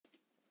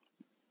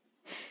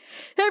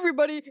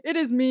everybody, it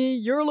is me,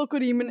 your local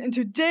demon, and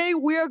today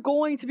we are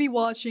going to be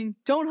watching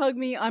Don't Hug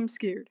Me, I'm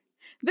Scared.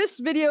 This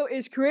video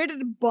is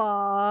created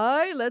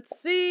by,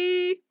 let's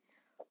see,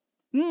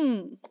 Creative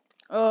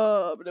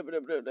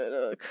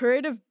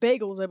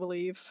Bagels, I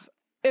believe.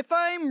 If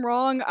I'm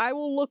wrong, I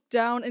will look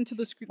down into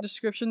the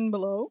description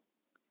below.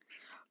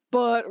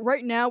 But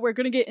right now, we're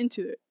gonna get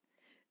into it.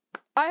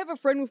 I have a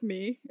friend with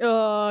me,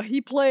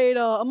 he played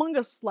Among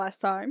Us last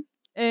time,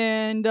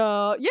 and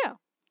yeah.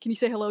 Can you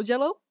say hello,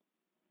 Jell-O?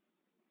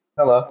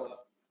 Hello.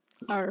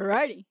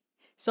 Alrighty.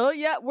 So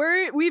yeah,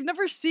 we've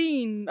never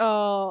seen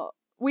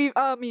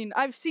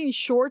I've seen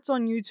shorts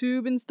on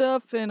YouTube and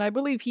stuff, and I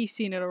believe he's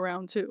seen it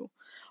around too.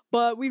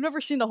 But we've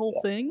never seen the whole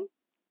thing.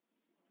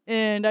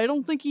 And I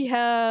don't think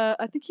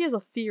I think he has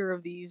a fear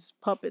of these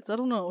puppets. I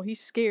don't know.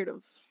 He's scared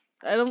of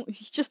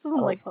he just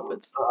doesn't like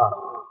puppets.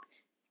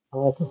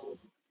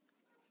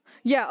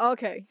 Yeah,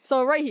 okay.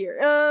 So right here.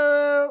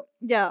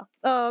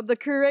 The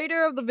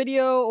creator of the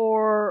video,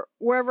 or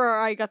wherever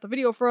I got the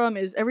video from,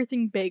 is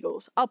Everything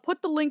Bagels. I'll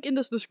put the link in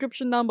the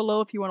description down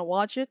below if you want to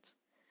watch it.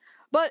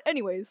 But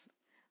anyways,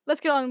 let's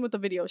get on with the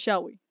video,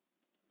 shall we?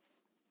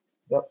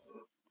 Yep.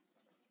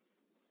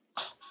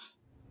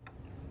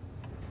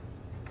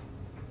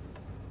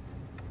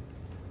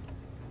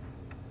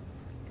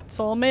 It's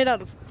all made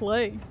out of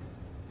clay.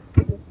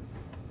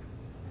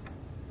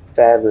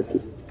 Fabric.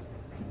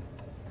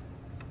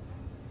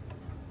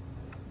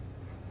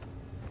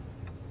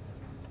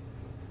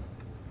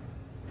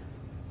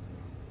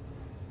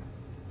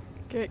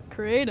 Get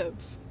creative.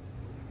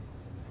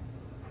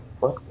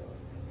 What?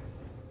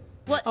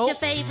 What's your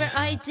favorite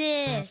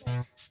idea?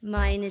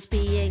 Mine is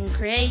being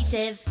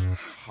creative.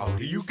 How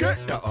do you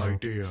get that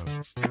idea?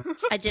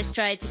 I just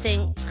tried to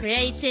think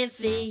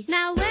creatively.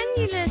 Now when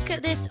you look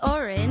at this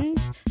orange,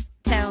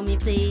 tell me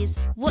please,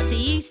 what do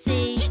you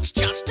see? It's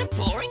just a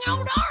boring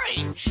old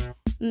orange.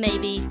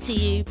 Maybe to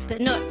you,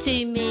 but not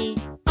to me.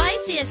 I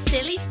see a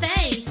silly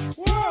face.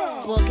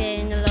 Whoa.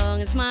 Walking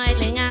along and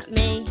smiling at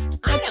me.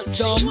 I don't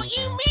see what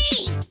you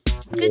mean.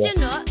 Cause you're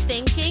not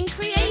thinking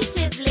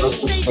creatively.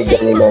 So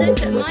take a look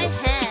at my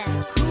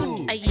hair.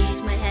 Cool. I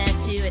use my hair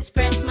to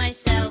express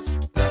myself.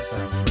 That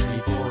sounds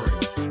really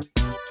boring.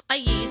 I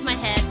use my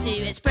hair to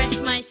express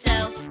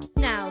myself.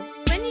 Now,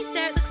 when you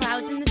stare at the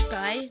clouds in the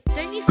sky,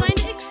 don't you find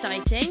it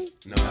exciting?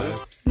 No.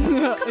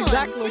 Come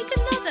Exactly. on, take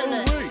another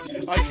look.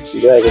 Wait, I can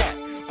see a cat.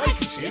 I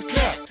can see a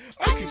cat.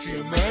 I can see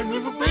a man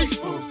with a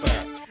baseball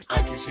bat.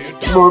 I can see a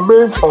dog. I can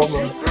see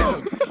a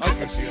frog. I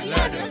can see a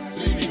ladder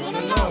leaning on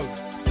a log.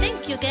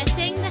 Think you're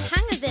getting the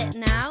hang of it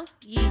now,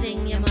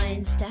 using your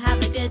minds to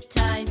have a good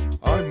time.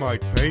 I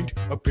might paint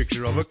a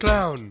picture of a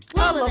clown.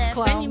 Well, love there,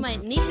 friend, you clowns.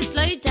 might need to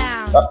slow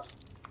down.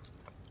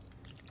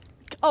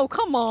 Oh,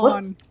 come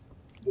on.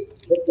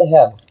 What the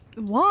hell?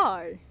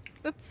 Why?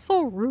 That's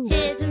so rude.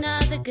 Here's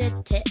another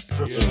good tip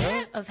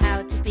Yeah. of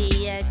how to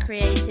be a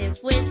creative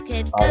whiz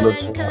kid. I'll Go look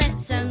and for collect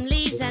some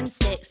leaves and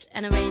sticks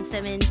and arrange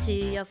them into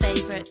your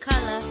favorite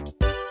color.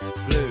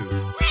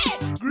 Blue.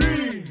 Red.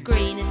 Green.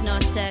 Green is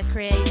not a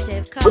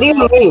creative color. What do you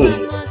mean?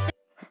 One more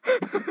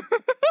thing.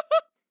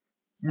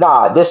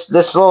 Nah, this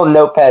little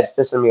notepad's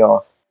pissing me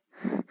off.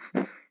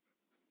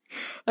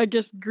 I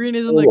guess green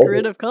isn't a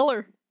creative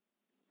color.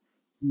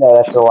 No,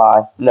 that's a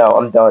lie. No,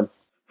 I'm done.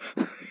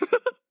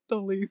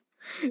 Don't leave.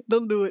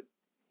 Don't do it.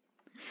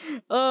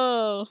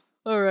 Oh,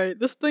 alright.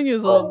 This thing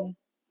is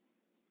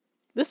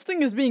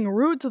being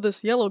rude to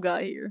this yellow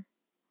guy here.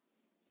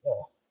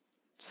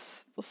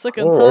 It's the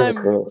second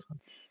time.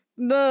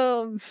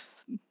 No,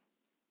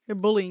 they're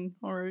bullying.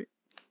 Alright.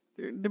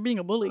 They're being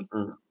a bully.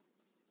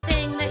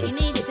 Thing that you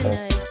need to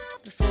know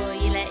before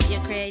you let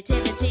your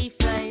creativity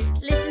flow.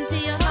 Listen to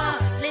your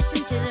heart,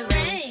 listen to the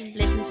rain,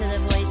 listen to the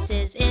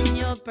voices in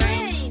your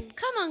brain.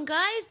 Come on,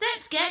 guys,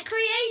 let's get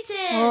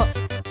creative. Oh,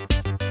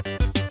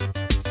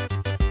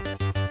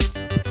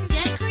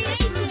 Get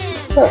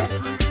creative.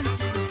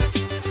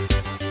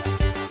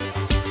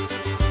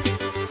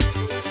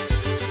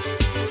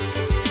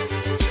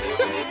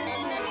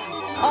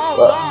 oh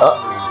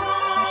wow.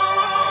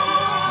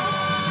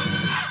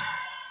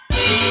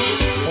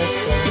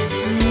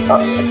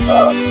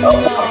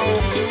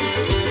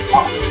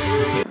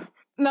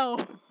 No.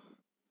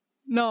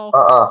 No.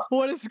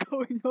 What is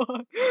going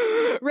on?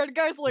 Red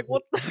guy's like,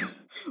 what the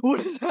what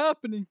is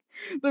happening?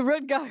 The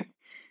red guy.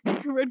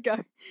 Red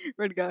guy.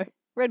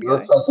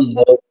 Looks like he's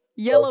dead.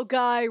 Yellow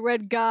guy,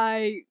 red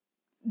guy,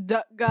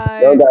 duck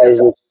guy. No, guys.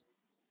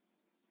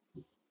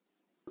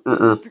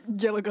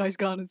 Yellow guy's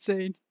gone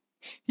insane.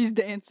 He's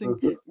dancing.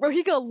 Bro,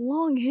 he got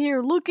long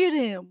hair. Look at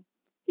him.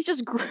 He's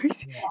just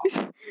crazy.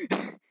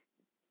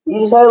 He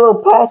just had a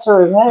little patch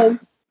on his head.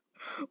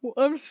 Well,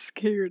 I'm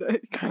scared. I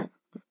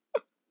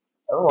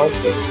don't like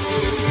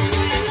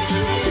it.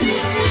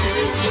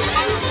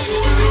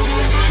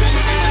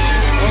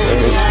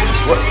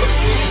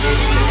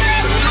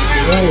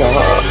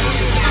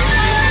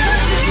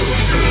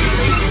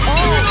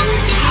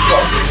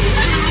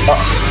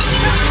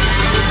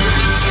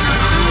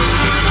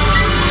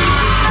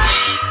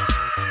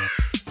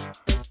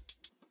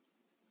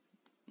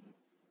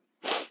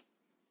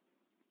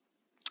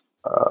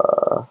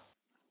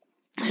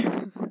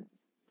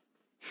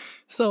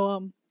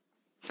 So,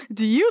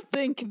 do you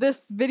think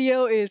this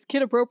video is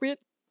kid appropriate?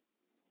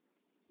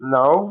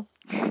 No.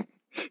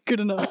 Good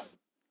enough.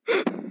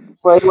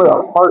 Play with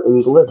a heart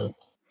and glitter.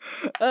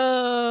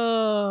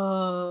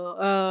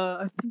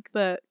 I think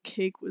that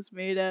cake was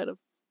made out of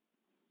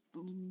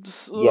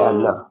Yeah,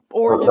 no.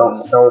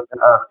 organs. Don't,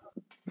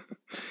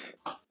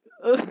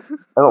 I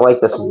don't like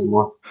this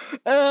anymore.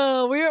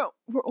 We're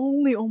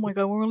only, oh my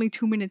god, we're only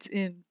 2 minutes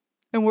in,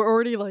 and we're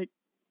already like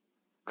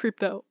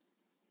creeped out.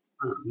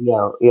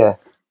 Yeah.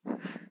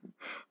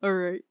 All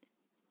right.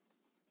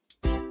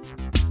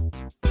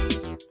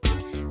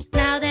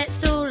 Now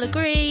let's all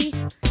agree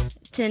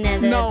to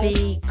never No.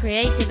 be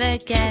creative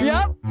again.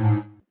 Yep.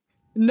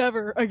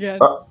 Never again.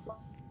 Uh.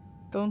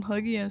 Don't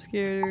hug you, I'm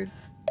scared.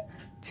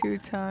 2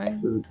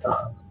 times.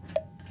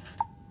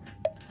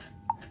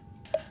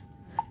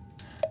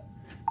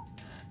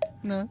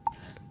 No.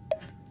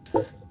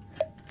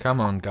 Come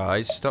on,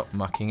 guys, stop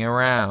mucking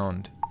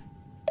around.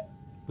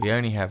 We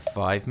only have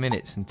 5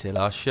 minutes until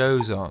our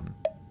show's on.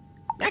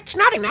 That's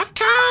not enough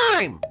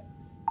time.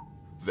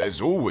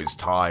 There's always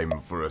time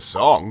for a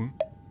song.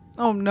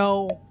 Oh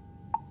no.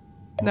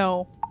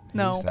 No.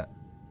 No. Who's that?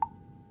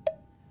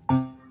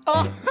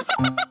 Oh.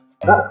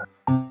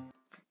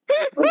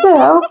 What the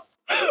hell?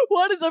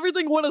 Why does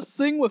everything want to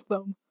sing with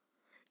them?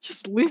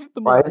 Just leave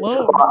them Why is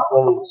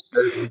alone.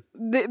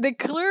 They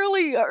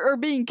clearly are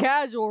being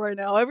casual right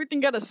now. Everything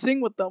gotta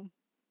sing with them.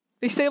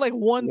 They say like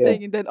one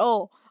thing and then,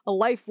 oh, a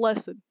life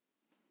lesson.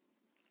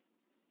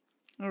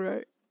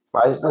 Alright.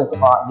 Why is the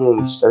clock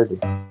being sturdy?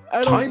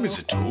 Time is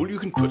a tool you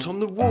can put on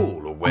the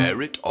wall or wear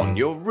it on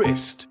your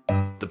wrist.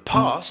 The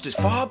past is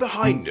far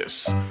behind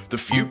us. The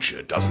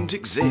future doesn't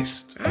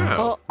exist.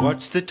 Oh.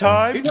 What's the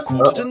time? It's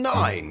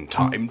 9:15.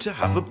 Time to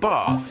have a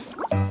bath.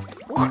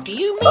 What do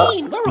you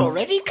mean? We're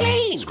already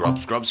clean. Scrub,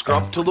 scrub,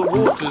 scrub till the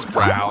water's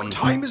brown.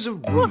 Time is a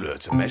ruler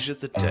to measure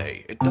the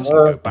day. It doesn't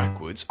go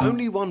backwards,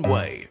 only one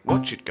way.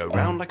 Watch it go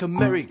round like a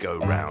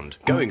merry-go-round.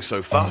 Going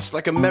so fast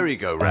like a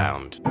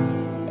merry-go-round.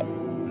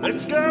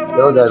 Let's go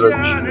on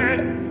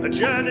a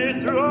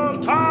journey through all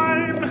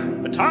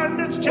time. A time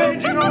that's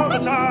changing all the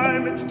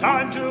time. It's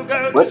time to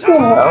go to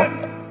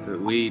time.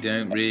 But we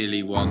don't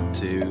really want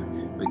to.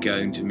 We're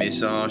going to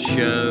miss our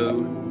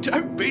show.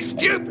 Don't be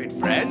stupid,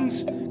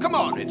 friends. Come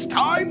on, it's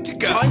time to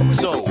go. Time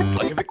was old,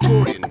 like a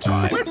Victorian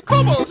time. With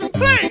cobbles and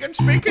playing and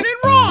speaking in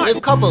rhyme.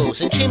 With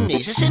cobbles and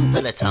chimneys, a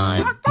simpler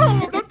time.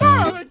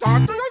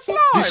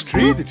 This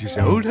tree that is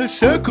old has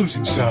circles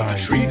inside.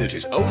 The tree that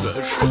is older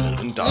has shriveled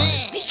and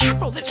died. The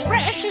apple that's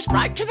fresh is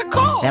ripe to the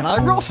core. And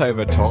I'm not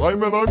over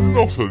time, and I'm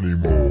not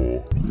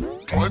anymore.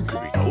 Time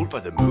can be told by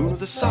the moon or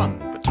the sun,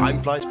 but time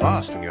flies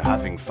fast when you're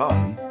having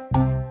fun.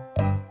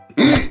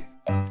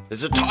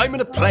 There's a time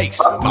and a place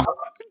for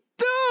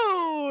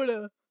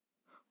Dude!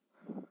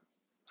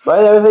 Why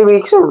does everything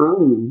make so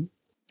rude?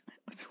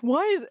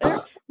 Why is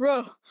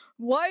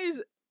why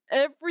is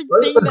Where's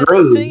everything the that's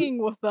green?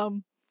 singing with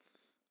them?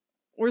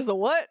 Where's the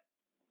what?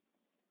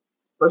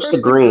 Where's First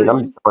the the green? green.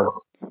 I'm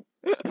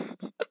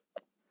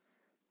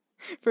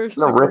First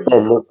gonna the rip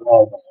green. that notepad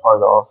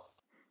part off.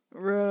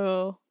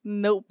 Bro,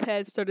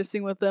 Notepad started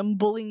singing with them,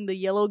 bullying the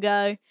yellow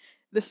guy.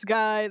 This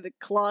guy, the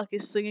clock,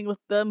 is singing with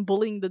them,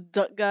 bullying the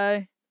duck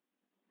guy.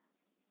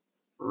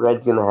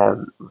 Red's gonna have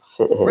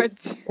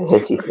Red's,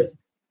 hissy fit.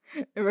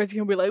 Red's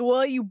gonna be like, "Why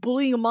are you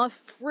bullying my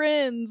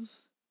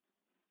friends?"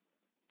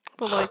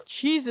 But like,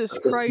 Jesus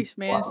Christ,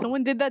 man!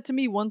 Someone did that to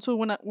me once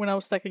when I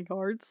was stacking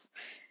cards,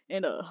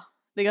 and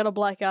they got a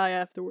black eye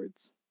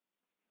afterwards.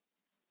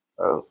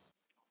 Oh.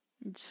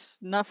 It's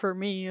not for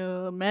me.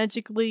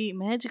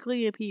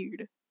 Magically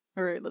appeared.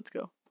 All right, let's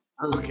go.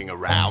 looking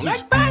around.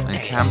 And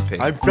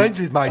camping. I'm friends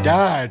with my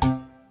dad.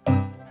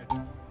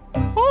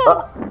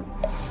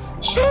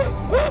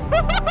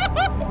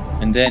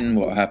 And then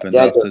what happened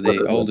Yeah, after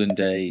the olden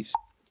days?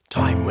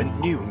 Time went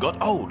new and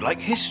got old like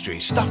history.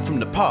 Stuff from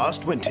the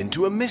past went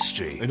into a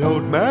mystery. An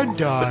old man But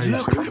died.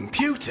 look, a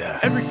computer.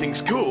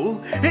 Everything's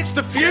cool. It's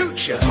the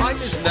future. Time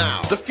is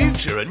now. The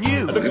future are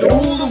new. And look at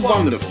all the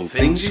wonderful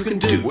things you can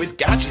do with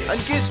gadgets and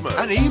gizmos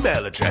and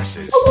email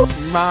addresses.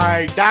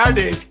 My dad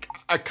is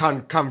a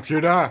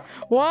computer.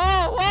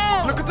 Whoa,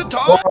 whoa! Look at the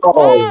time.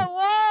 Whoa,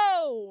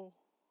 whoa!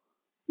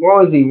 What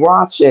was he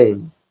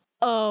watching?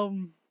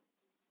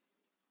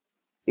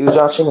 He was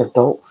watching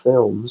adult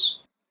films.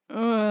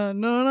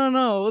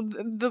 No.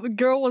 The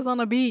girl was on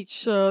a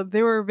beach.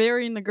 They were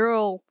burying the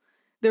girl.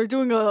 They were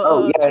doing a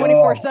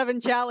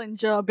 24/7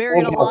 challenge,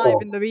 buried alive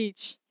in the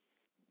beach.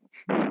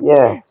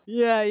 Yeah.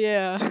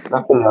 Yeah.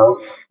 Nothing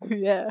else.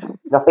 Yeah.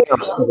 Nothing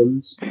else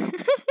happens.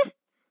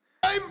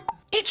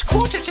 It's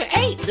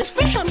 8:45. There's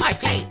fish on my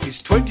plate.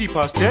 It's 20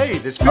 past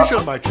 8. There's fish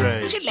on my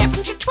tray. It's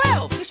 11 to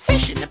 12. There's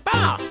fish in the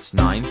bath. It's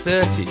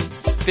 9:30.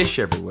 There's fish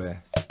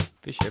everywhere.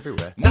 Fish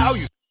everywhere. Now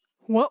you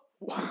What?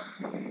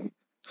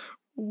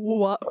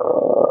 What?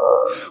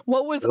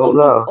 What was I don't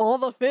up know. with all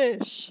the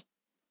fish?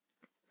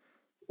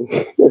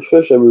 There's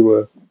fish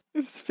everywhere.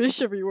 There's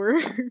fish everywhere.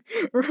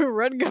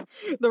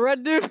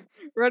 The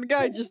red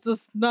guy just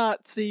does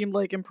not seem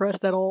like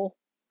impressed at all.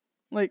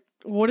 Like,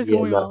 What is Yeah,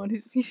 going no. on?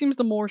 He seems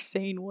the more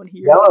sane one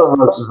here. Jell-O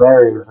looks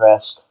very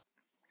impressed.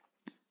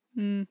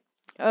 Hmm.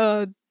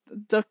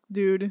 Duck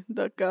dude,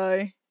 duck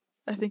guy.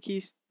 I think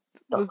he's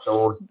That's was.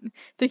 all. I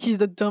think he's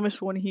the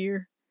dumbest one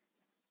here.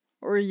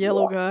 Or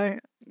yellow guy.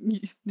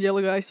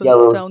 Yellow guy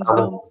Jell-O's sounds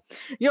dumb.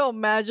 Yo,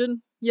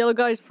 imagine yellow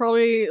guy's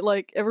probably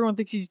like everyone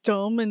thinks he's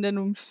dumb, and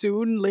then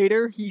soon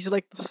later he's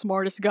like the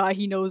smartest guy.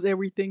 He knows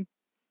everything.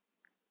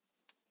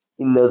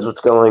 He knows what's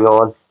going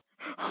on.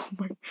 Oh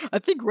my! I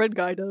think red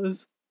guy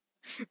does.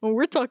 Well,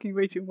 we're talking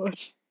way too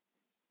much.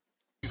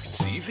 You can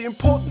see the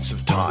importance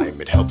of time.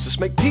 It helps us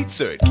make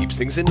pizza. It keeps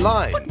things in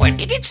line. But when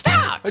did it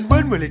start? And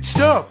when will it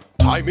stop?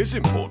 Time is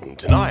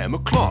important, and I am a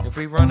clock. If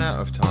we run out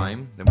of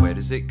time, then where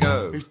does it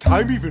go? Is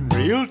time even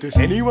real? Does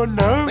anyone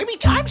know? Maybe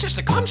time's just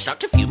a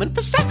construct of human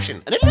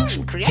perception, an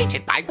illusion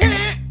created by.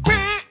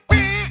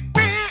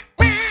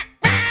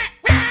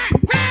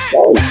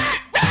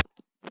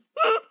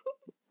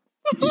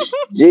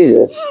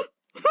 Jesus.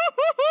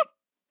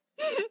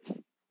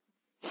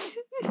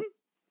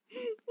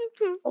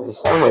 Why does it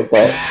sound like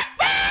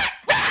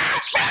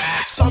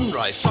that?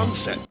 Sunrise,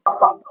 sunset.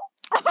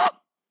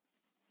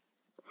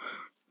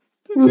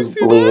 Did you He's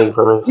see bleeding that?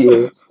 from his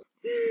ears.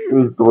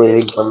 He's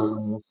bleeding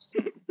from his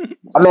ears.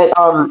 I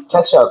meant,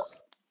 ketchup.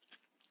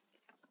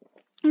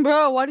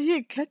 Bro, why did he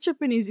have ketchup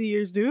in his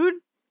ears, dude?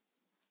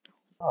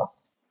 Oh.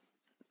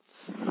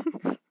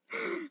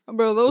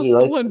 Bro, that was He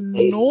so likes the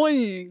taste.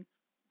 annoying.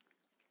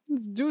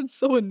 This dude's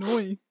so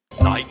annoying.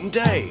 Night and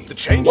day, the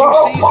changing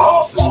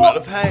seasons, the smell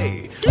of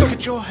hay. Look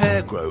at your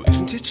hair grow,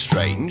 isn't it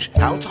strange?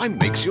 How time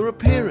makes your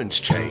appearance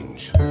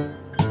change.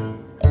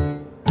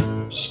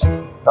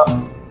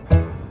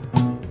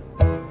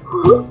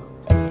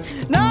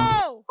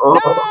 No!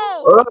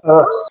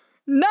 Oh.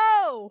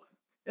 No!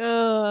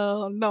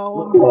 No!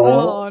 No.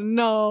 Oh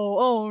no.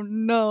 Oh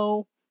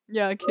no.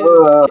 Yeah,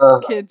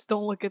 kids,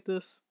 don't look at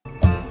this.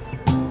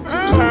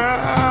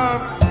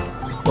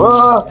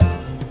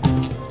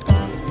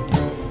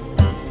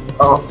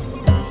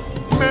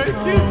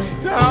 Make it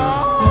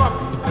stop!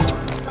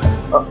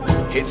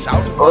 It's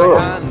out of my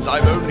hands,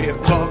 I'm only a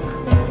clock.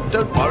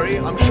 Don't worry,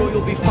 I'm sure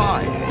you'll be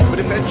fine. But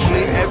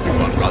eventually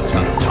everyone runs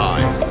out of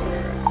time.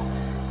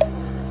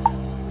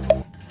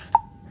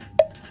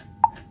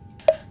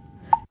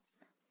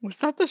 Was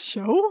that the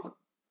show?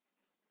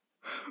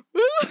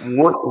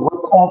 What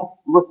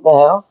the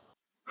hell?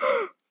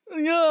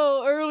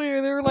 Yo,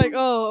 earlier they were like,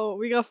 "Oh,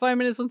 we got 5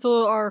 minutes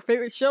until our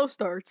favorite show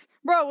starts."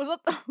 Bro, was that?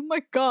 Oh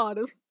my god!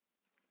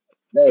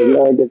 Hey, you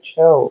had a good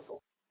show.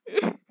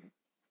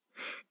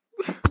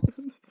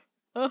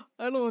 I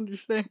don't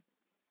understand.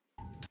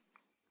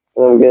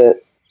 I'm good.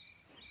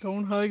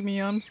 Don't hug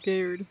me, I'm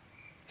scared.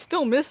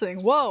 Still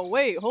missing. Whoa,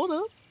 wait, hold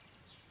up.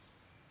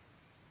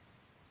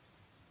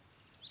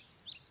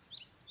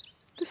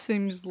 This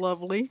seems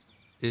lovely.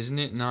 Isn't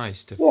it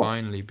nice to Yeah.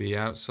 finally be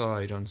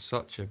outside on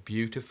such a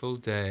beautiful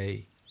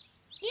day?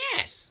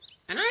 Yes,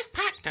 and I've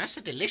packed us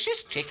a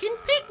delicious chicken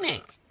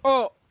picnic.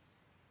 Oh,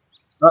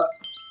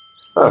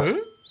 Huh.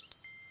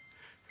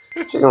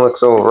 Chicken looks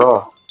so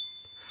raw.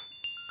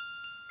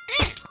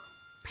 Pesky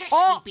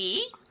Oh.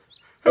 bee.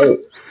 Hey,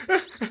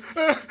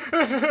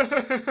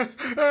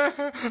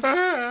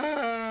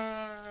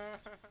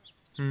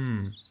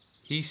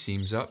 He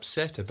seems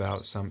upset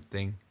about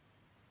something.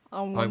 I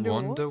I wonder,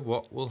 wonder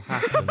what will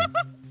happen.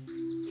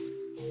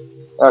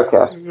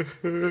 okay.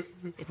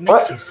 It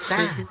makes you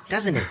sad,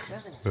 doesn't it?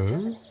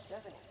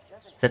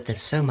 That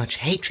there's so much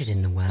hatred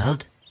in the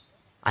world.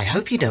 I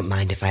hope you don't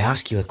mind if I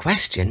ask you a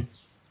question.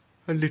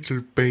 A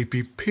little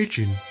baby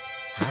pigeon.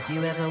 Have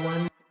you ever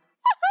wondered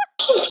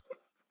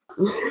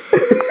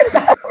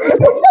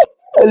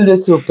A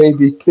little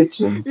baby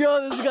kitchen.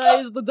 Yo, this guy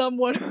is the dumb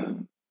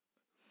one.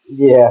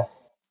 Yeah.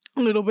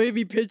 Little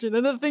baby pigeon,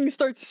 and the thing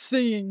starts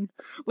singing.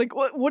 Like,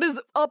 what is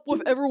up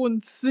with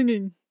everyone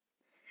singing?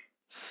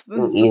 This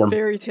is Eat a 'em.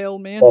 fairy tale,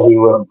 man. Yeah, he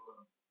will.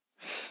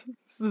 This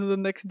is the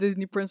next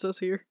Disney princess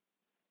here.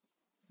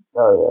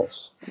 Oh,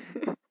 yes.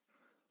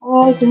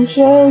 I can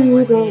show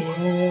you the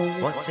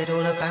way. what's it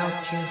all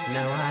about? You've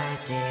no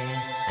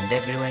idea. And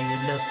everywhere you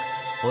look,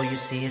 all you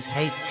see is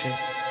hatred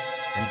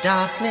and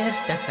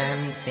darkness, death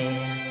and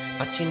fear.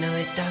 But you know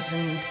it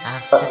doesn't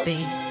have to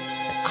be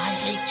that I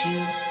hate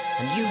you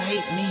and you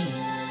hate me.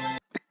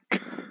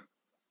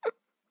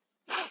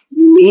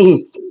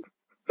 Me.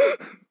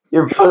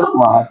 Your first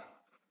line.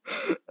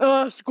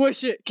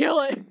 Squish it, kill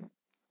it.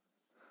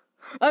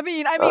 I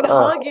mean,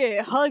 Uh-uh.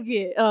 hug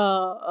it,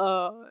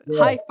 Yeah.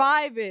 high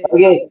five it.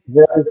 Okay,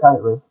 very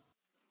tightly.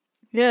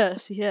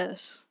 Yes,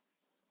 yes.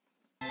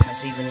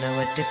 Cause even though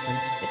we're different,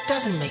 it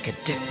doesn't make a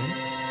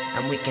difference.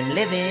 And we can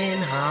live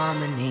in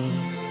harmony.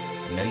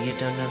 I know you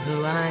don't know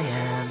who I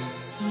am,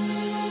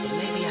 but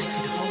maybe I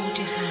could hold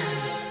your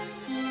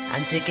hand,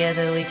 and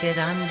together we could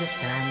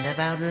understand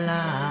about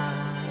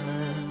love.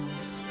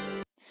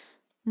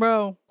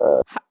 Bro.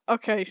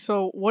 Okay,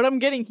 so what I'm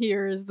getting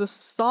here is the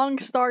song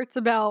starts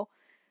about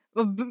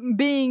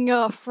being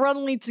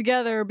friendly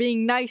together,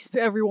 being nice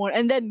to everyone,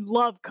 and then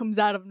love comes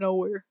out of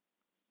nowhere.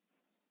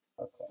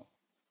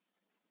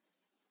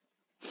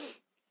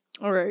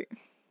 Alright.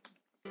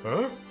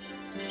 Huh?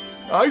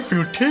 I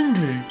feel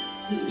tingly.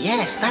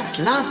 Yes, that's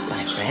love,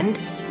 my friend.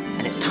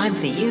 And it's time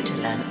for you to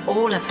learn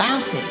all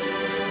about it.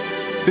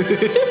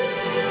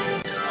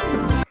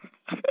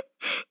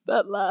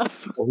 That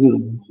laugh.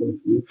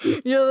 Yeah.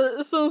 Yeah,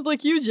 that sounds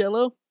like you,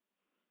 Jell-O.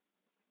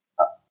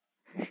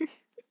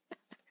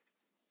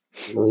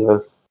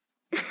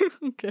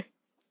 Okay.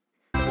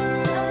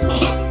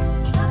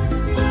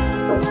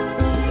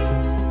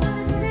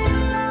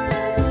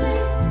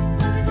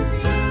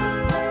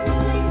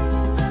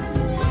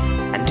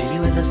 And do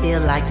you ever feel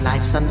like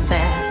life's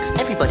unfair? 'Cause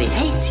everybody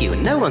hates you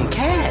and no one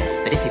cares.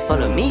 But if you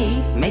follow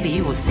me, maybe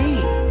you will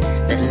see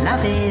that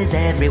love is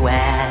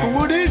everywhere.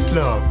 What is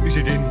love? Is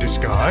it in the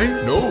sky?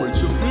 No,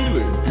 it's a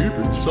feeling deep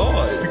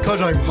inside.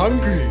 Because I'm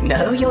hungry.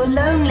 No, you're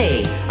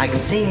lonely. I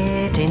can see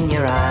it in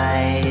your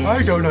eyes.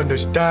 I don't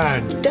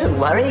understand. Don't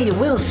worry, you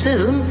will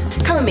soon.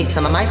 Come and meet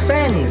some of my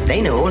friends.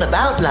 They know all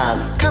about love.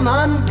 Come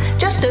on,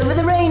 just over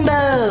the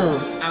rainbow.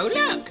 Oh,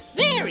 look,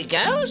 there he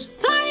goes,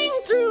 flying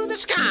through the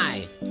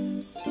sky.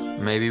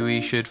 Maybe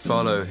we should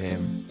follow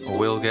him, or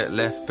we'll get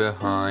left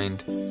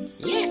behind.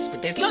 Yes,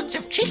 but there's lots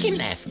of chicken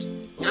left.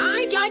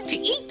 I'd like to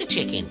eat the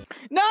chicken.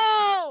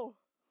 No!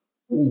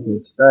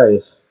 Jesus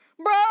Christ.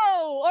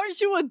 Bro,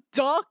 aren't you a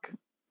duck?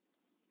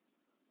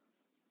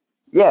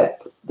 Yeah,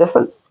 it's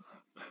different.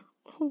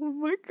 Oh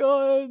my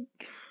god.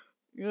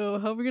 Yo,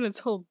 how are we gonna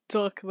tell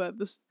Duck that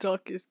this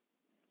duck is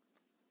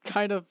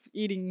kind of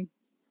eating...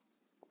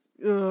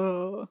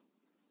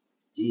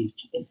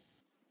 Chicken.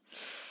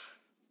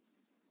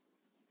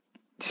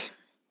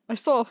 I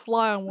saw a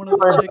fly on one of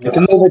the You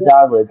chickens. can move the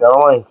dogwoods.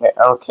 I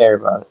don't care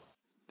about it.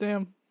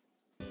 Damn.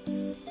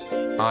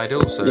 I'd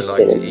also Just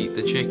like to kidding. eat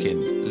the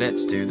chicken.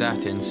 Let's do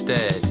that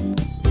instead.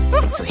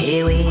 So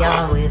here we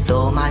are with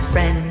all my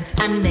friends,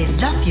 and they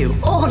love you,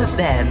 all of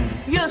them.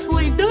 Yes,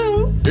 we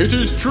do. It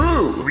is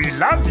true. We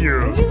love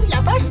you. You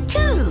love us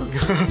too.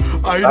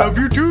 I love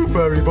you too,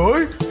 furry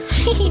boy.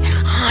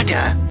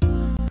 Harder.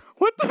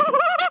 What the?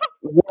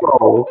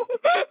 Whoa.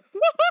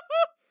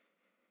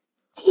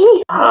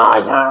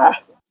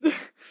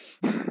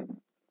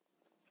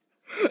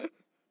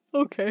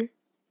 Okay.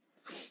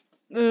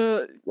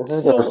 This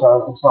is So- gonna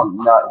sound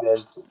something not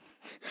good.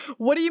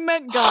 What he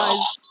meant, guys.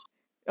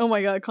 Oh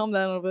my god, calm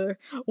down over there.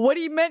 What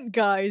he meant,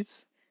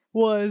 guys,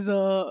 was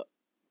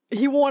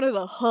he wanted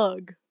a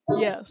hug.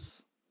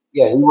 Yes.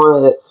 Yeah,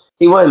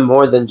 he wanted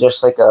more than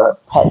just like a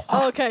pet.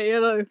 Okay, yeah,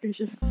 okay.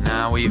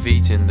 Now we've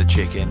eaten the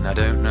chicken, I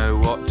don't know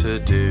what to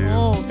do.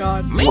 Oh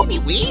god. Maybe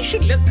we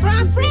should look for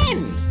our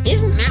friend.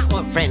 Isn't that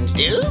what friends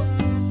do?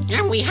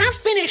 And we have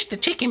finished the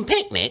chicken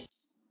picnic.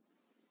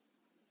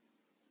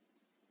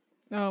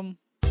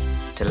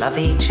 To love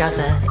each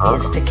other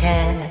is to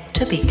care,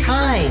 to be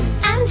kind.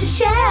 And to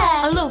share.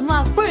 I love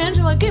my friends,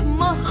 so I give them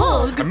a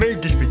hug. I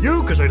made this for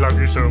you because I love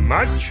you so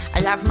much. I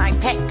love my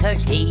pet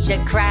because he's a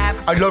crab.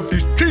 I love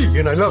this tree,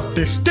 and I love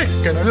this stick,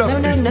 and I love No,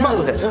 no, this no,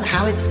 mug. that's not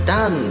how it's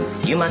done.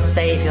 You must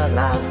save your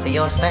love for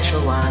your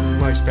special one.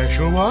 My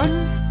special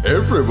one?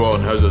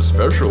 Everyone has a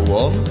special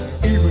one.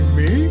 Even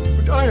me?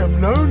 But I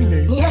am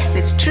lonely. Yes,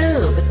 it's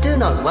true, but do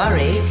not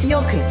worry.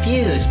 You're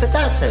confused, but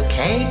that's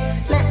okay.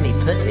 Let me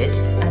put it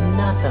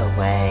another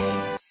way.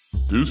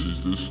 This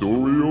is the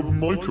story of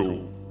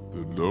Michael,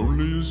 the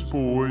loneliest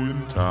boy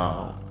in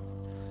town.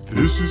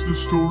 This is the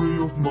story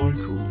of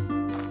Michael,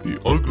 the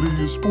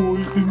ugliest boy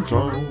in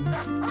town.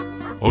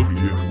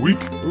 Ugly and weak,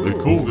 they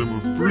called him a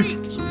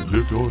freak, so he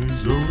lived on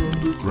his own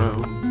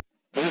underground.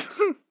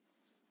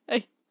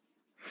 Hey.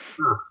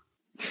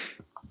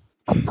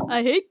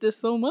 I hate this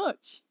so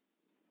much.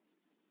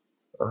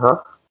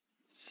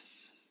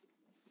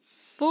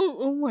 So,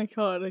 oh my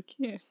god, I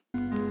can't.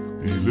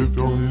 He lived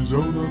on his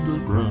own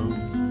underground.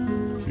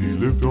 He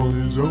lived on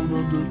his own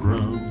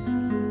underground.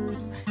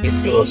 You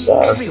see,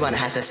 everyone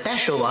has a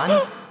special one.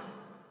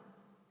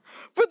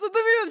 But that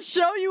didn't even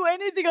show you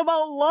anything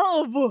about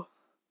love.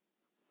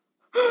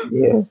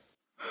 Yeah.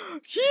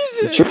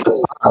 Jesus.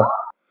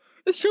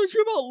 It shows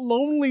you about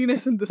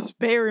loneliness and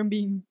despair and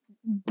being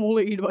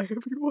bullied by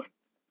everyone.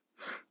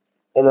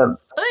 And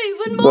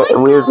Even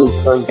weirdly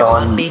turned Your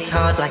on. heart beats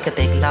hard like a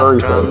big love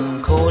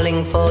drum,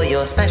 calling for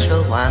your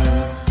special one.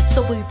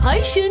 So be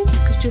patient,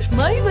 cause just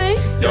maybe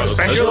Your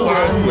special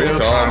one will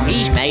come.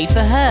 He's made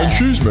for her. And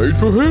she's made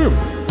for him.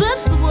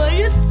 that's the way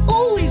it's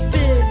always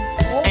been.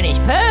 And it's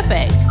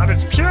perfect. And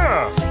it's pure.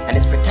 And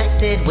it's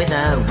protected with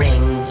a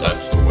ring.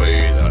 That's the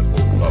way that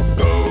all love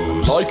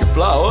goes. Like a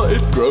flower,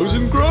 it grows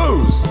and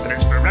grows. And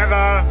it's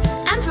forever.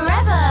 And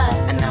forever.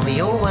 And now we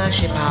all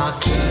worship our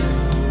king.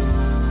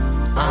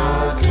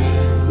 Our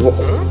king.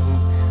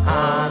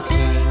 Our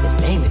king. His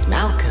name is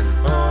Malcolm.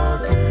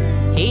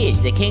 He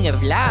is the king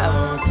of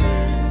love.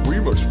 We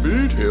must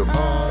feed him.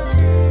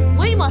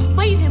 We must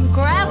feed him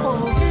gravel.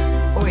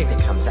 Or he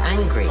becomes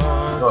angry.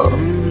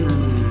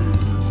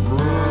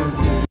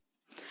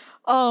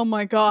 Oh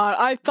my god,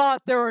 I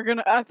thought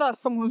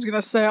someone was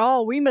gonna say,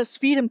 oh, we must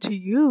feed him to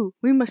you.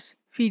 We must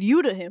feed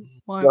you to him.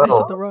 Well, I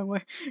said the wrong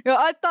way. Yeah,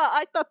 I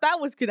thought that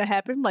was gonna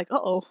happen. I'm like,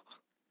 uh-oh.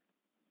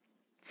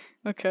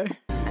 Okay.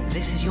 And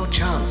This is your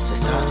chance to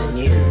start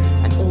anew,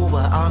 and all we're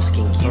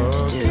asking you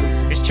to do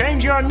is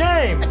change your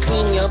name,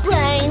 clean your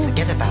brain,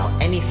 forget about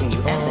anything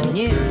you ever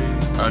knew,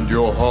 And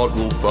your heart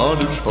will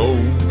vanish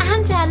home.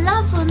 And our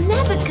love will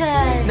never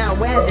go. Now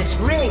wear this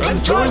ring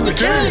and join the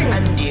king.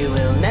 and you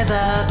will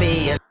never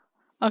be alone.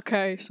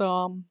 Okay,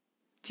 so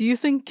do you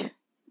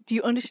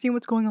understand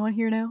what's going on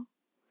here now?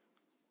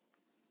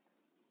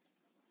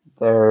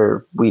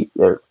 They're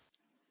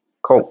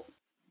cult.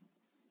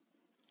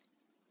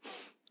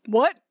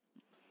 What?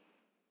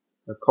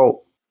 They're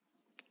cult.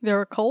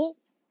 They're a cult?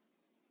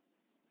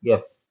 Yeah.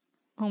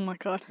 Oh my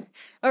god.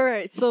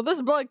 Alright, so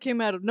this bug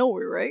came out of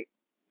nowhere, right?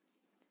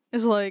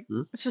 It's like,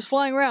 it's just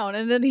flying around,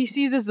 and then he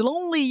sees this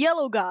lonely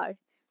yellow guy.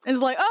 And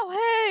it's like,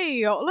 oh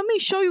hey, let me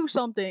show you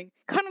something.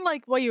 Kind of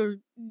like while you're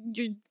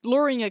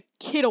luring a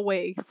kid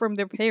away from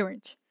their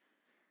parents.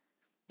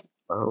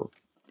 Oh.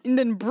 And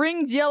then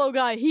brings yellow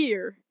guy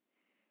here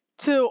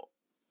to,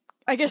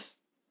 I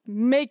guess,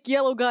 make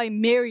yellow guy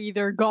marry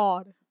their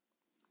god.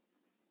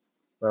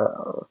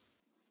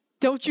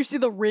 Don't you see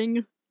the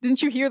ring?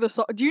 Didn't you hear the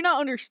song? Do you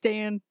not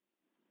understand?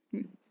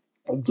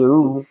 I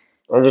do.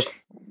 I'm just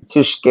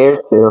too scared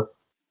to.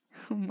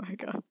 Oh my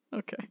god.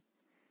 Okay.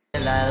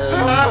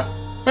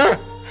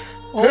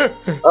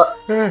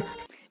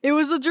 It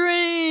was a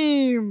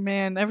dream!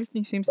 Man,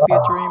 everything seems to be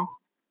a dream.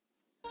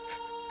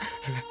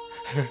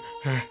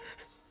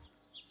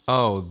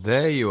 Oh,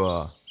 there you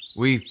are.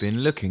 We've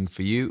been looking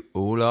for you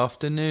all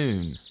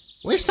afternoon.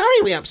 We're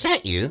sorry we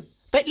upset you,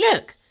 but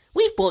look,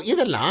 we've brought you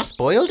the last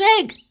boiled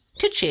egg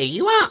to cheer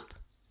you up.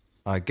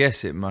 I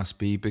guess it must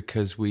be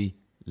because we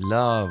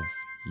love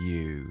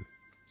you.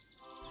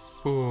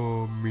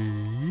 For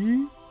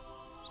me?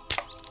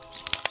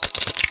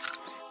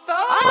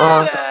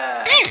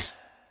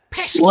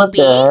 Pesky What the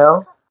bee.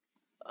 hell?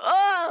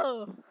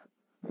 Oh!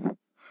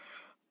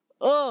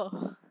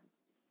 Oh!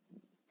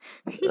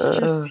 He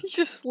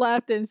just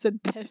slapped it and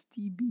said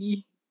pesty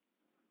bee.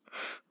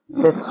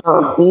 It's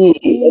not me.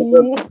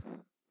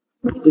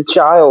 It's a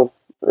child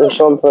or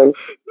something.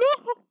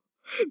 No!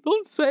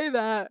 Don't say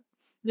that.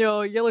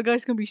 Yo, yellow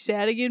guy's gonna be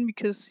sad again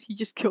because he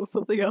just killed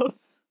something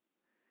else.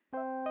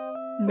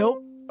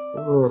 Nope.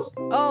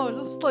 Oh, it's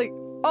just like,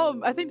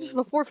 I think this is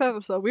the 4th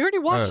episode. We already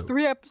watched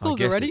 3 I episodes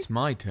guess already. it's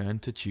my turn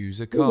to choose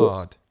a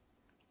card.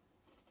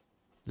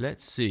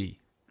 Let's see.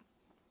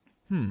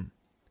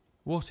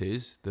 What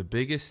is the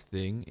biggest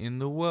thing in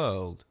the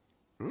world?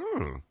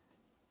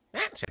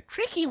 That's a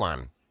tricky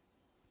one.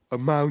 A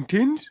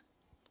mountains?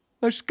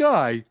 A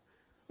sky?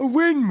 A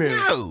windmill?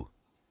 No.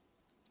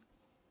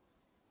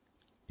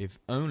 If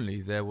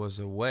only there was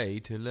a way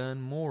to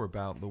learn more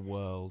about the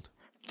world.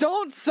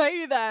 Don't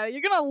say that!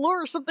 You're gonna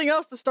lure something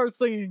else to start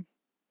singing.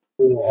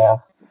 Yeah.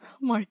 Oh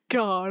my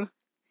god.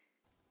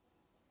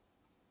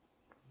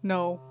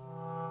 No.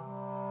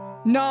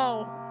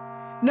 No!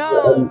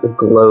 No! The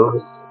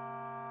glows.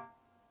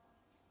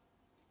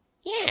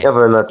 Yes. Yeah,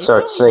 but not if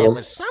start only there singing.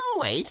 was some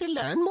way to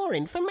learn more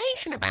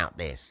information about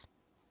this.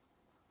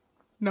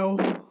 No.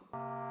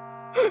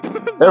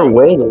 They're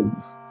waiting.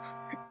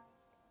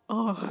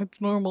 Oh,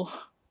 it's normal.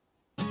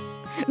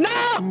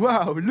 No!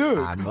 Wow, look!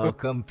 I'm a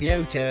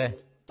computer.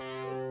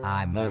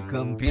 I'm a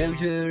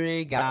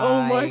computery guy.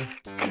 Oh my.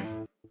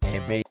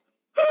 Every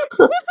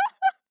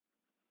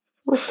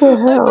What the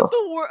hell?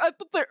 I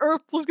thought the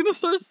Earth was gonna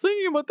start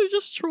singing, but they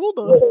just trolled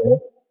us.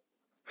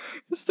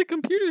 It's the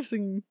computer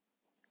singing.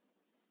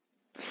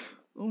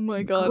 Oh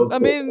my god. I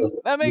mean,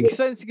 that makes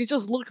sense. You can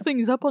just look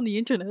things up on the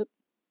internet.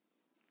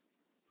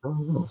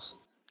 Oh,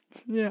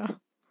 Yeah.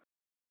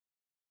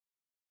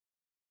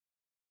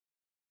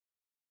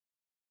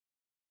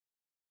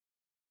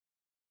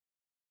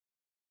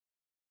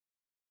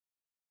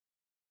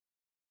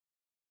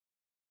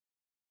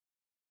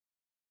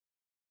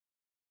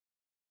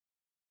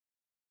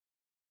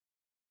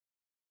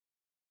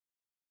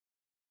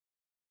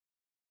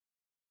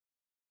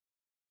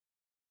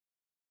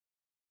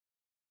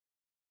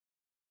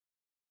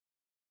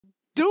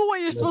 Do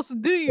what you're supposed to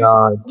do,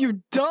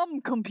 you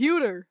dumb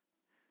computer.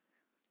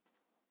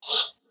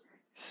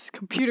 This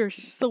computer is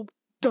so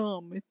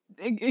dumb.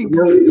 We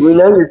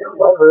know you're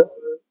clever.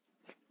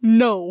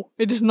 No,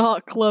 it is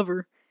not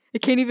clever.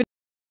 It can't even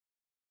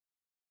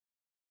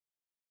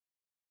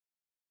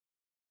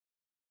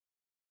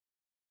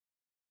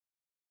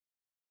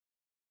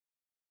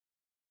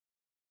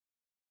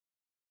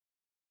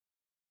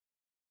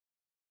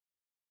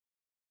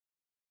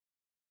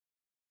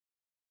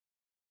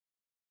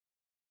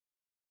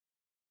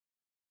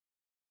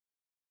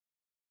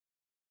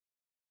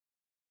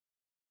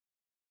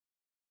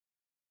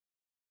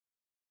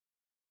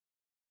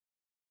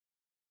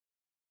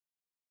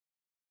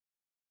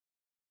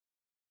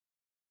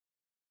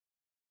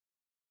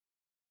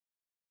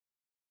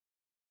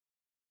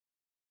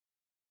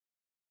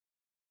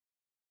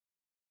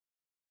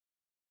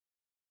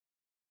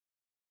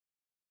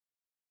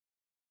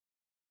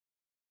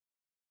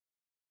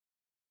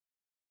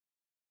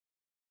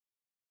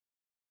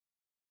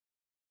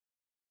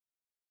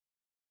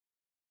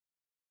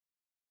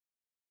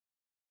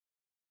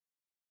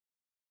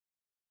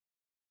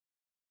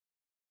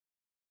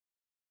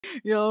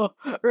Yo,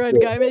 red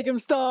guy, make him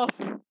stop.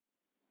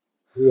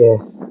 Yeah.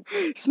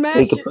 Smash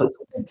Make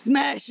it.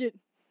 Smash it.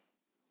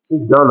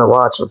 He's gonna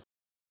watch him.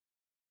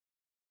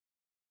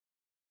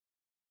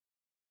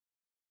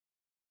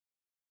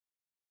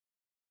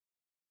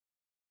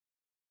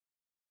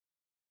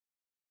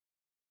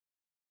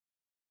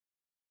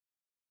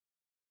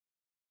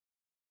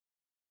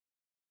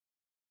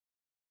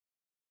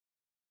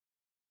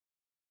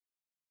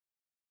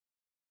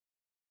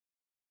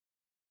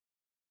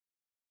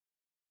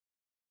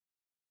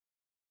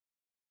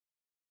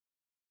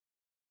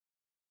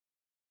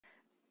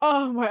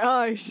 Oh, my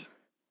eyes.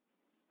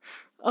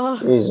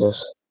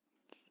 Jesus.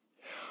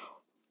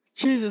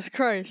 Jesus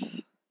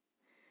Christ.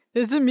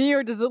 Is it me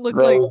or does it look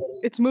Bro. like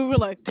it's moving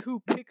like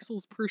 2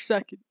 pixels per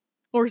second?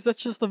 Or is that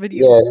just the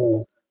video?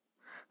 Yeah.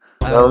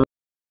 I don't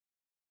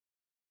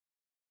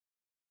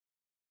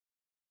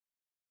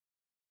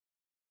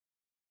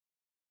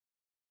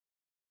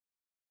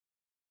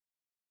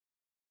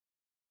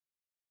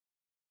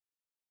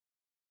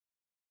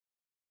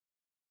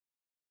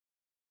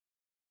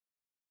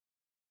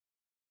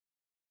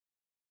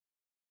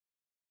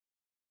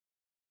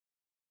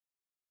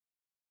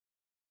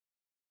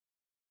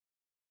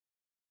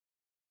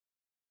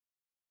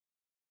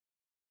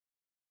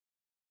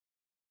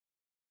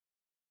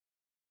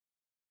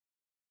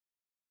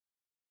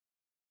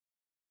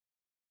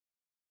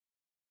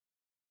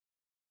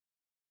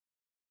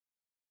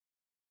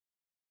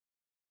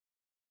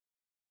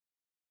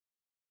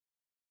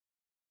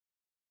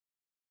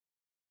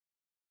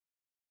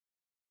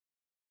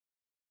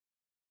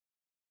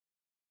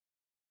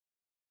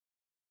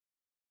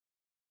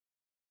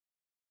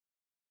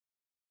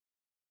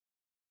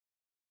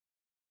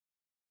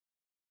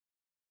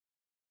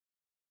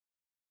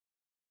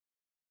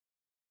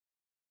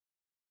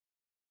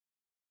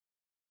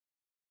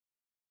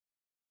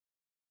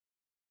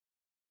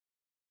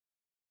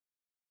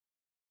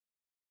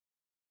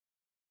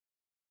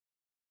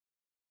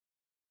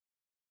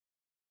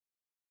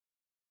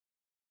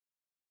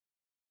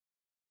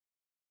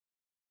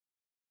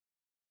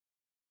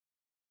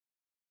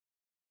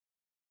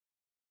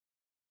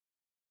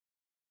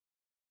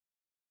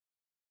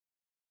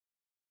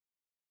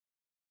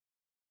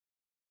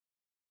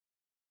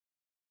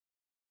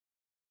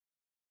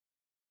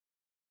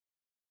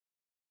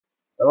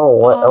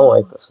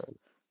like this one.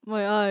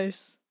 My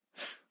eyes.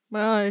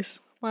 My eyes.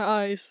 My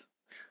eyes.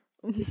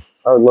 I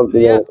would love to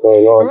know Yeah. what's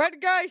going The on.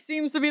 red guy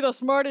seems to be the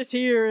smartest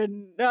here,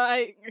 and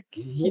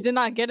he did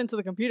not get into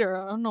the computer.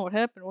 I don't know what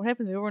happened. What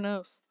happens to everyone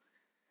else?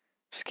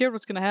 I'm scared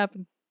what's gonna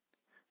happen.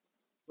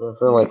 I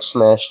feel like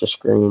smash the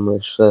screen or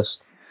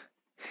just.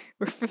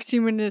 We're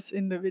 15 minutes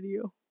in the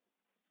video.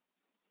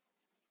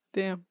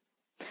 Damn.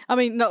 I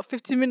mean, no,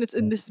 15 minutes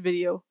in this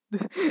video.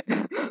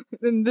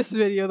 In this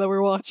video that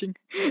we're watching.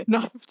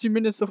 Not 15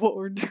 minutes of what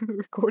we're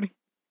recording.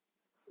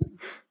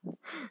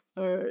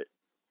 Alright.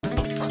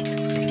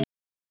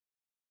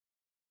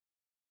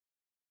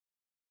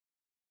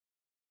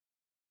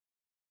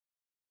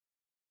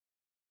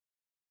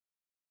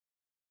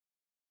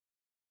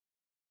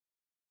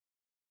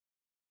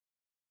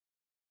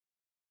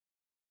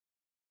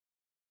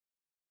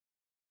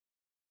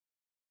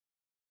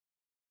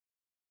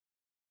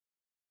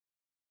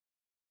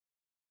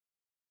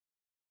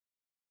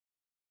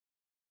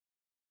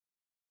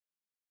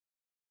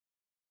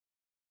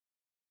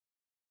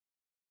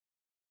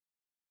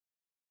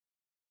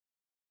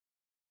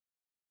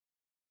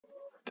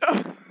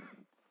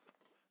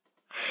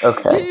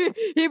 Okay.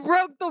 He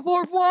broke the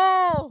fourth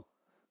wall!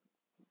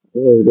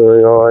 What is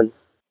going on?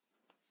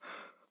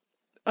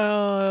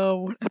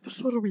 What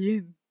episode are we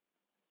in?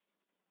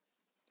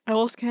 I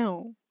lost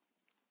count.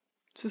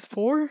 Is this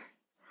 4?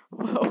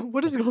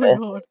 What is going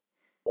on?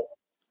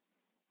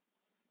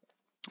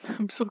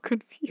 I'm so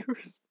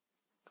confused.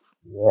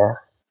 Yeah.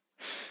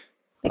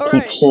 I keep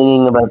Alright.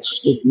 singing about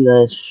sticky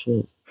ass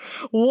shit.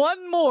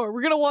 One more.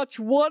 We're gonna watch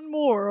one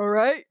more,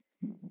 alright?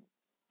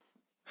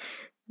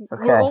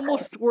 Okay.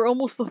 We're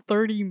almost to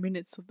 30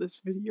 minutes of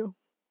this video.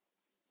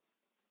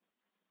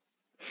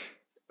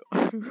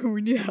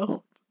 We need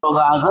help. So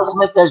guys, let's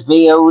make this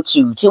video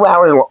to 2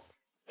 hours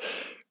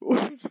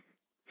long.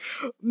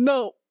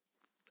 No.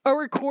 Our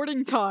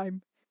recording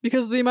time,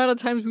 because the amount of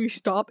times we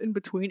stop in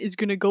between, is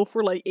gonna go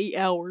for like 8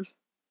 hours.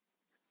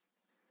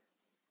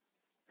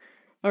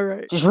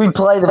 Alright. Just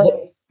replay the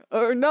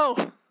video. No!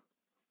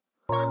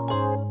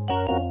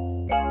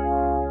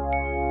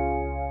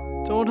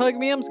 Don't hug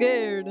me, I'm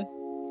scared.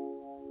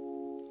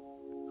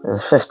 For the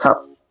 5th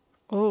time.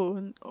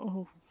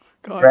 Oh,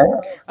 God.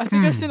 Right? I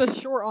think I've seen a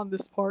short on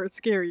this part. It's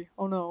scary.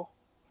 Oh no.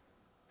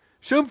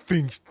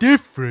 Something's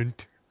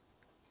different.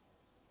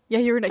 Yeah,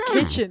 you're in a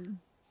kitchen.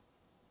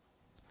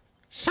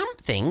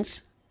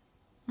 Something's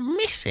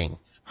missing.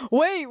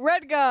 Wait,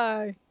 red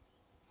guy!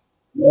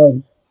 Yeah.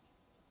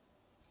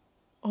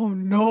 Oh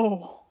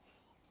no.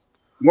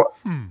 What?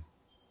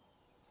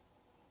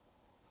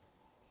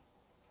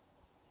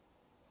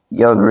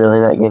 Yo, really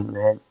not getting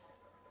that.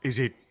 Is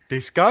it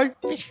this guy?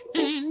 Fish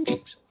and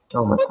chips.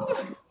 Oh my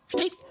god.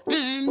 Steak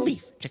and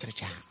beef. Chicken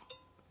chow.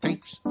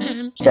 Grapes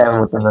Stab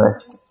him with a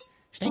knife.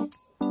 Snake?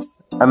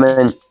 I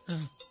mean,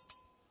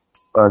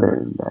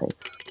 butter knife.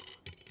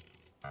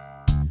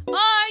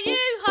 Are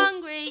you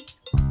hungry?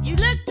 You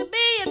look to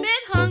be a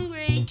bit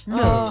hungry.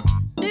 No.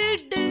 Do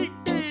do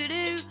do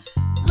do.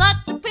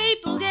 Lots of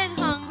people get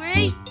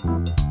hungry.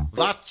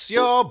 That's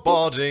your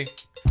body.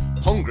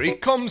 Hungry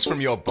comes from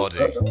your body.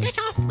 Get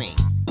off me.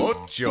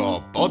 But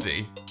your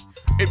body,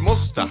 it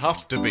must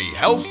have to be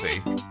healthy.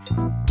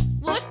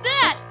 What's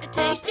that? A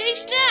tasty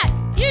snack?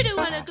 You don't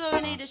want to go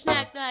and eat a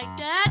snack like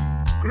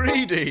that.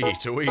 Greedy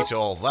to eat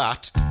all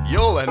that,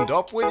 you'll end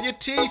up with your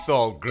teeth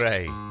all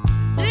grey.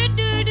 Do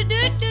do do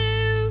do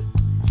do.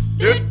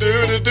 Do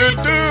do do do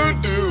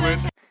do do it.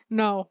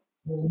 No.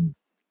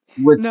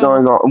 What's No.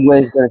 going on?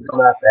 Where's gonna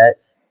come out that?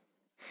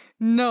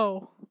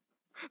 No.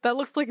 That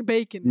looks like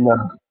bacon. No,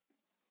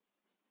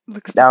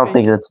 Looks I like don't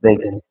think that's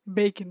bacon.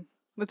 bacon.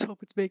 Let's hope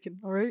it's bacon.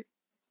 All right.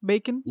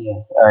 Bacon. Yeah,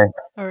 alright.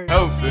 All right.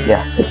 Healthy.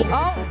 Yeah.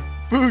 Oh.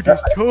 Food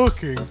is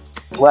talking.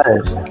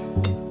 Lettuce.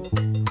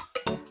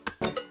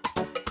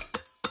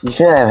 You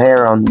shouldn't have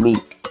hair on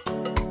meat.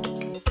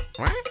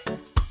 What?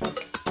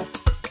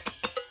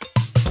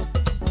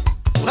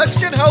 Let's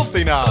get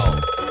healthy now.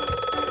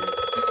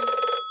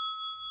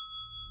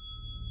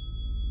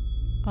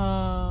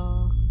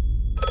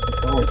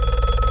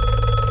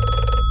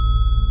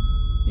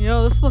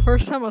 Yo, this is the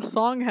first time a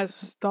song has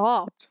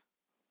stopped.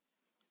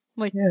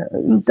 Like, Yeah,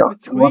 don't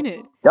between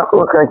it.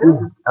 look like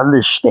you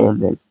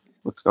understanding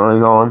what's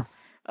going on.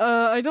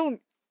 I don't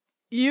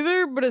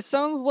either, but it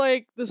sounds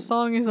like the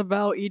song is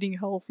about eating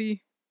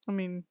healthy. I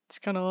mean, it's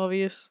kind of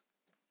obvious.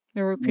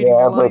 They're repeating Yeah,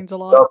 their but lines a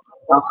lot.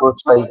 Duck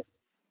looks like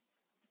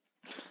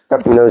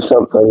Duck knows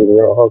something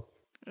wrong.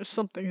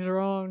 Something's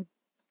wrong.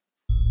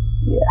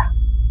 Yeah.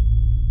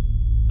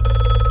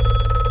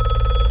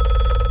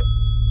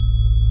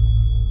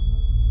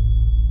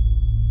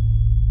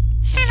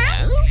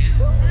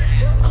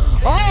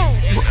 Oh!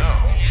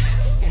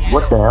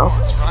 What the hell?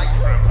 What's right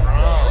from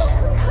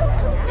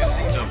wrong? You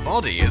see, the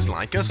body is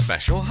like a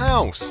special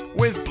house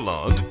with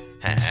blood,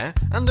 hair,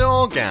 and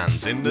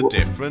organs in the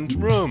different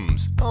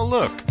rooms. Oh,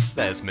 look,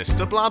 there's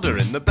Mr. Bladder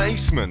in the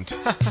basement.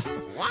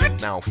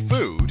 What? Now,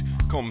 food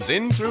comes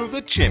in through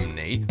the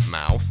chimney,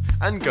 mouth,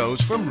 and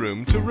goes from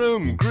room to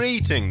room,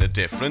 greeting the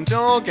different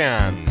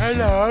organs.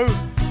 Hello.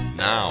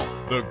 Now,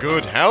 the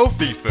good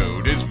healthy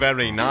food is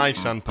very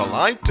nice and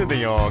polite to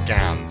the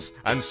organs,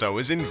 and so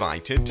is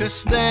invited to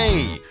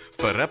stay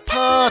for a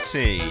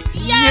party.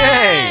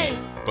 Yay!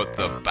 But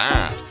the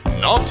bad,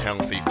 not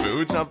healthy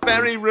foods are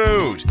very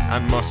rude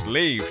and must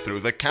leave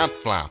through the cat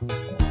flap.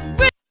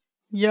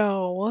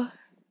 Yo.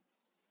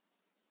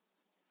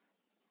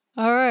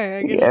 Alright,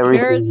 I guess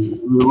Everything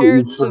carrots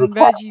you to the and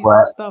cat veggies flap.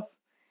 and stuff.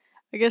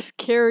 I guess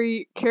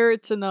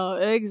carrots and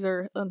eggs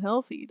are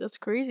unhealthy. That's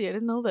crazy. I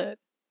didn't know that.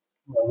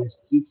 This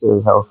pizza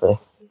is healthy.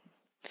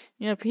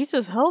 Yeah,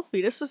 pizza's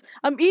healthy.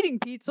 I'm eating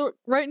pizza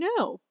right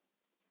now.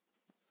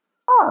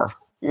 Ah,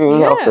 you're eating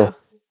Yeah. healthy.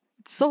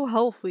 It's so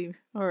healthy.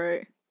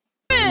 Alright.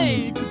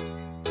 That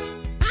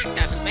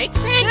doesn't make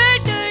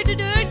sense. Do do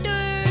do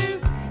do.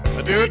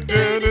 Do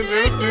do do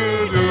do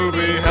do do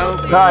be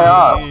healthy. Try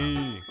off.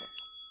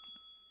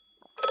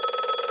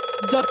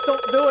 Duck,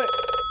 don't do it.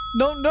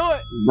 Don't do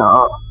it.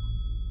 No.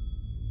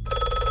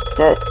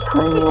 That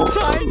tiny little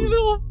Tiny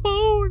little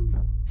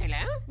phone. Hello?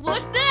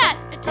 What's that?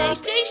 A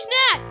tasty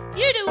snack?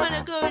 You don't want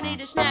to go and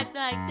eat a snack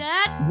like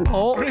that.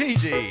 Oh.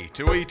 Greedy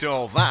to eat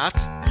all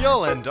that,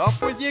 you'll end up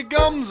with your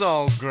gums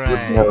all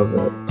grey.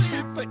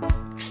 But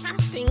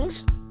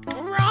something's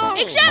wrong.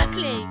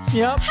 Exactly.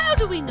 Yep. How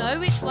do we know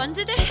which ones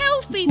are the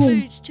healthy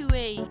foods to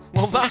eat?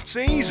 Well, that's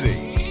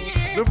easy.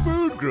 The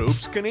food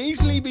groups can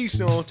easily be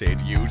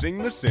sorted using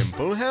the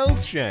simple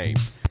health shape.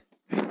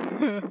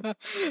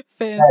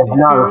 Fancy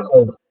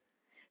foods.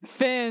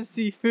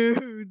 Fancy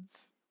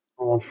foods.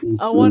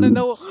 I want to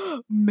know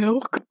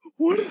milk.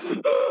 What is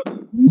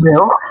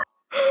milk.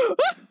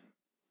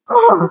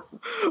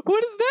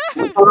 What is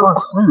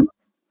that?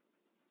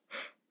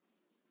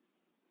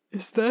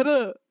 Is that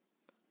a?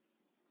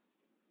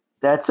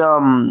 That's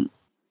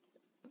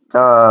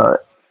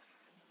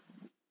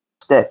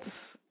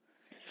sticks.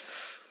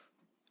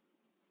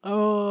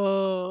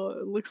 Oh,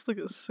 it looks like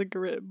a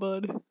cigarette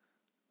bud.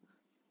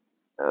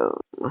 Oh,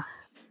 I'm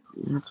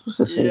not supposed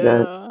to say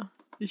that.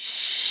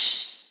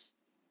 Shh.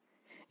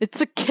 It's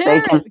a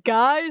carrot, Bacon.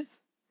 guys.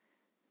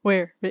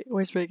 Where's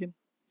bacon?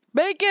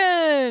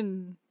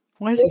 Bacon.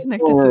 Why is it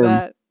connected to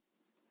that?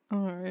 All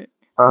right.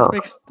 Oh,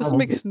 This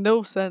makes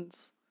no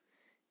sense.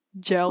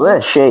 Jell-O. Look at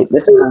that shape.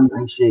 This is a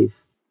nice shape.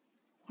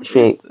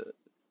 Shape.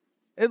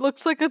 It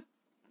looks like a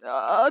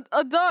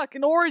duck,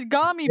 an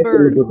origami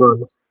bird.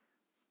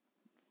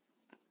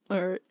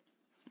 Alright.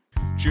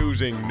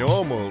 Choosing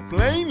normal,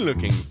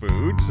 plain-looking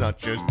foods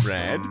such as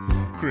bread,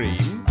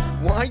 cream,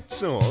 white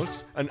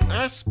sauce, and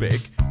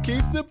aspic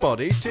keep the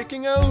body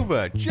ticking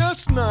over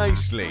just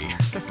nicely.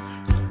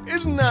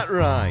 Isn't that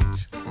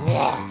right?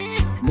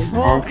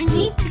 I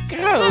need to But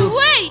go.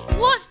 wait,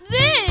 what's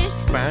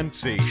this?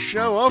 Fancy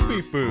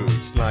show-offy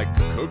foods like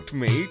cooked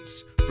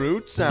meats,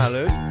 fruit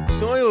salad,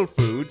 soil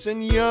foods,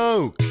 and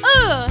yolk.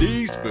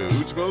 These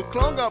foods will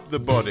clog up the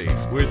body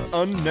with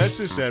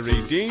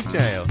unnecessary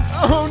detail.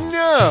 Oh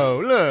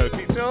no! Look,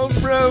 it's all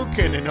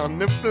broken and on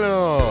the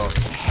floor.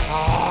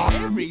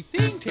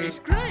 Everything tastes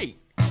great,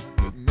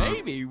 but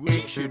maybe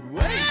we should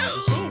wait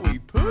before we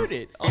put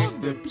it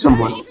on the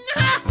plate,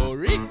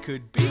 or it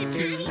could be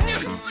too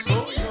late.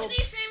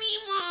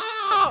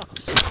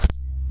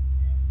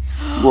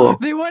 Whoa.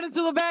 They went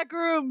into the back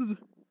rooms.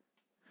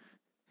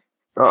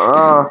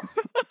 Uh-uh.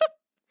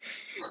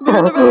 They're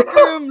in the back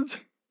rooms.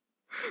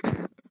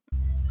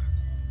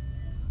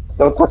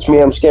 Don't touch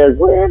me, I'm scared.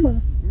 Where am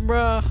I?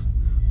 Bruh.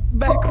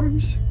 Back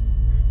rooms.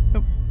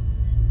 Oh.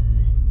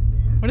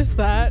 What is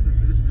that?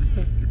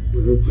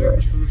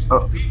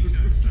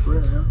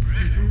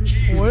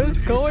 What is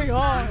going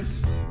on?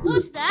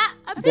 What's that?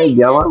 A Hey,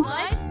 pizza Yell-O?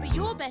 slice? But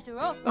you're better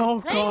off with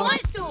Oh, plain God.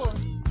 white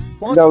sauce.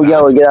 What's No, that?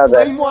 Yell-O, get out of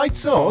there. Plain white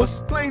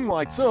sauce? Plain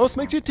white sauce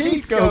makes your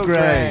teeth go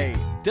grey.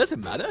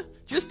 Doesn't matter,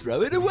 just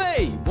throw it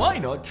away. Why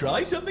not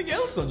try something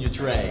else on your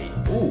tray?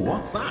 Oh,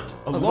 what's that?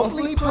 A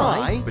lovely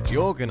pie? But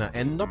you're gonna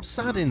end up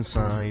sad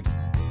inside.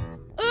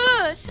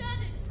 Ugh, sad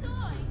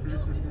inside. You're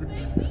gonna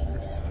make me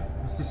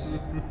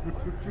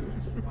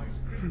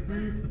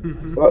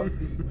What?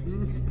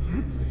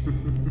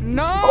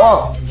 No!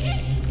 Oh!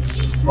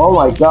 Oh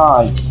my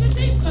god.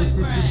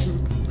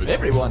 Well,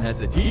 everyone has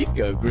the teeth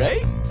go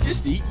grey.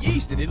 Just eat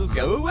yeast and it'll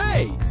go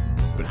away.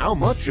 But how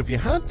much have you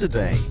had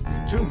today?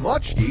 Too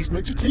much yeast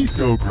makes your teeth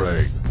go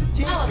grey.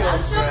 How about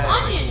some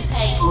onion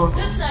paste?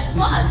 Looks like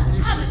butter.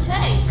 Have a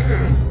taste.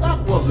 That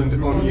wasn't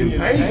onion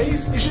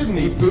paste. You shouldn't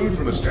eat food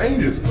from a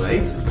stranger's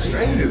plate. A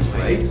stranger's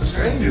plate. A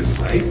stranger's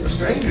plate. A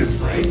stranger's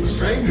plate. A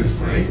stranger's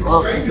plate. A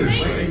stranger's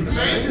plate. A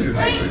stranger's plate. A stranger's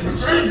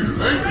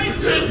plate.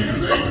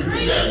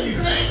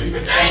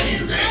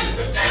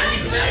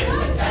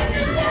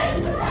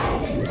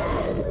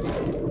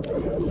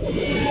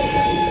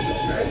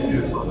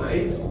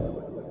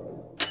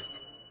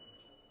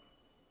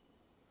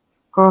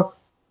 Huh?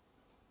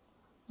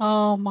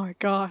 Oh my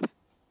god.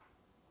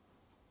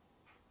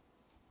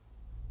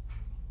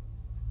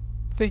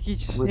 I think he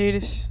just ate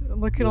it.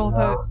 Look at all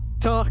that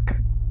duck.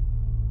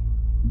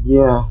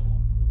 Yeah.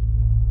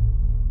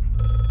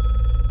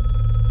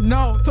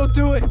 No, don't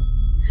do it.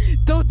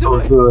 Don't do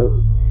Don't it. do it.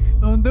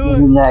 Don't do You it.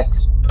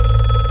 next.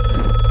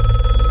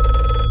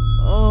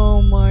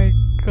 Oh my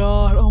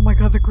god. Oh my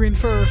god, the green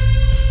fur.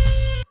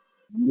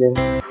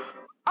 Yeah.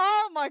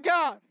 Oh my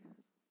god.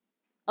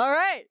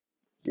 Alright.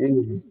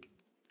 Dude.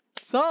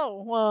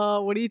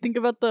 So, what do you think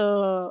about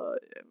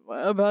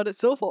it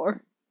so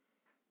far?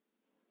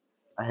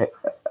 I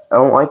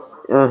don't like.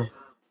 I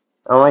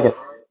don't like it.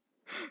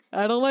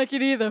 I don't like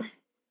it either.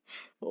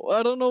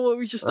 I don't know what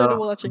we just started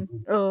watching.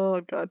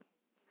 Oh god.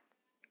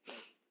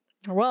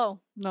 Well,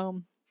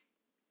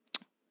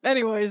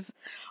 anyways,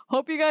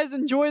 hope you guys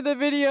enjoyed the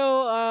video.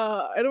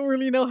 I don't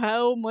really know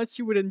how much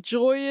you would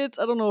enjoy it.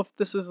 I don't know if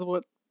this is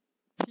what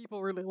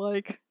people really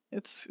like.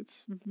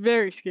 It's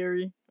very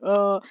scary.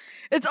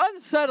 It's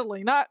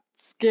unsettling, not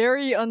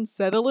scary,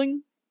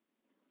 unsettling.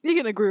 You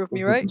can agree with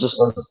me, right?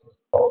 Just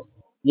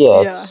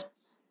yeah. Yeah.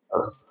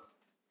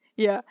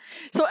 Yeah.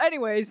 So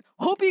anyways,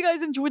 hope you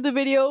guys enjoyed the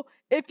video.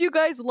 If you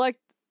guys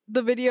liked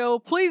the video,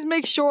 please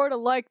make sure to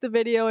like the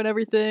video and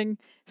everything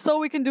so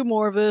we can do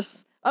more of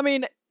this. I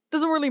mean, it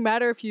doesn't really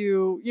matter if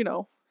you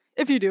know,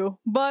 if you do.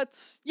 But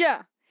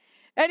yeah.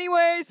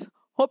 Anyways,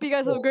 hope you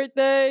guys have a great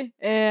day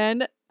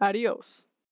and adios.